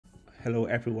Hello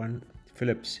everyone,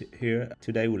 Phillips here.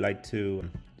 Today we'd like to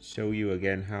show you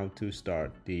again how to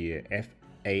start the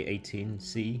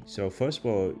A-18C. So first of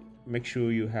all, make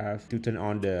sure you have to turn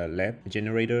on the left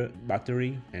generator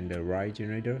battery and the right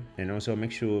generator, and also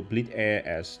make sure bleed air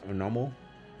as normal.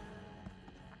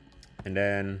 And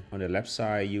then on the left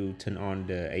side you turn on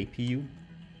the APU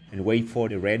and wait for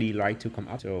the ready light to come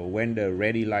up. So when the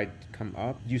ready light come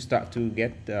up, you start to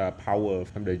get power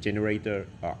from the generator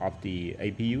of the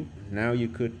APU. Now you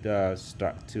could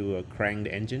start to crank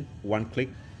the engine. One click,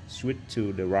 switch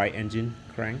to the right engine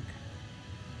crank.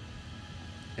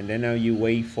 And then now you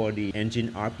wait for the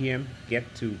engine RPM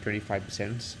get to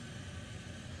 25%.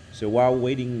 So while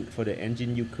waiting for the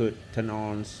engine, you could turn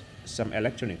on some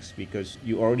electronics because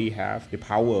you already have the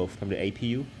power from the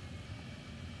APU.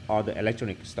 All the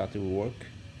electronics start to work.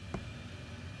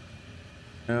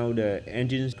 Now the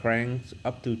engine cranks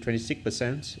up to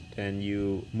 26%, then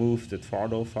you move the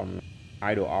throttle from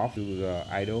idle off to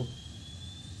idle.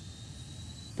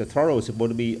 The throttle is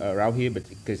supposed to be around here, but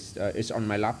because it's on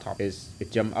my laptop,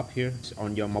 it jumped up here.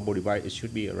 On your mobile device, it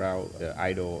should be around the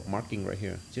idle marking right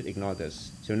here. Just ignore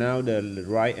this. So now the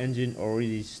right engine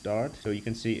already start, so you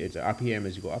can see its RPM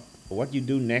is go up. What you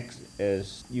do next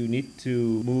is you need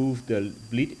to move the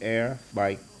bleed air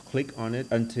by click on it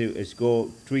until it's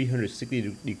go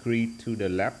 360 degrees to the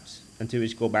left, until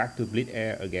it's go back to bleed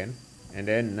air again. And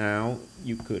then now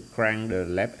you could crank the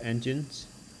left engines.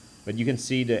 But you can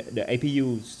see the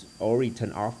APU is already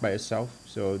turned off by itself.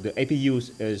 So the APU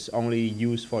is only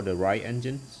used for the right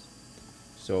engines.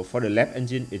 So for the left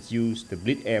engine, it's used the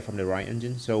bleed air from the right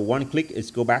engine. So one click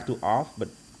is go back to off, but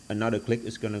another click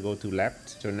is gonna go to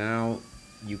left. So now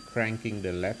you cranking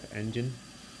the left engine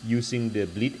using the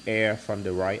bleed air from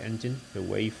the right engine. So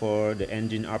wait for the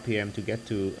engine RPM to get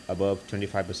to above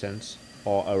 25%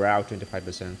 or around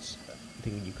 25%. I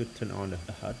think you could turn on the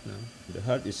HUD now. The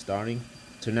HUD is starting.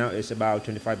 So now it's about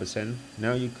 25%.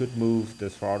 Now you could move the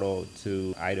throttle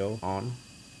to idle on.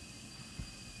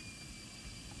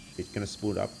 It's gonna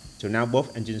spool up. So now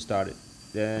both engines started.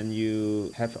 Then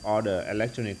you have all the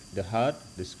electronic, the HUD,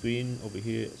 the screen over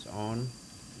here is on.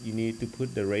 You need to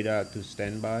put the radar to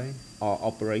standby or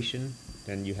operation.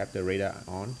 Then you have the radar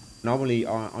on. Normally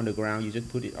on the ground, you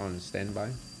just put it on standby.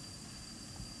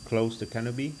 Close the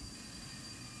canopy.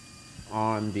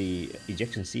 On the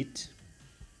ejection seat.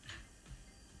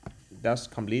 That's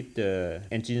complete the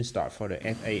engine start for the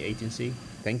A-18C.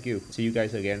 Thank you. See you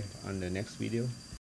guys again on the next video.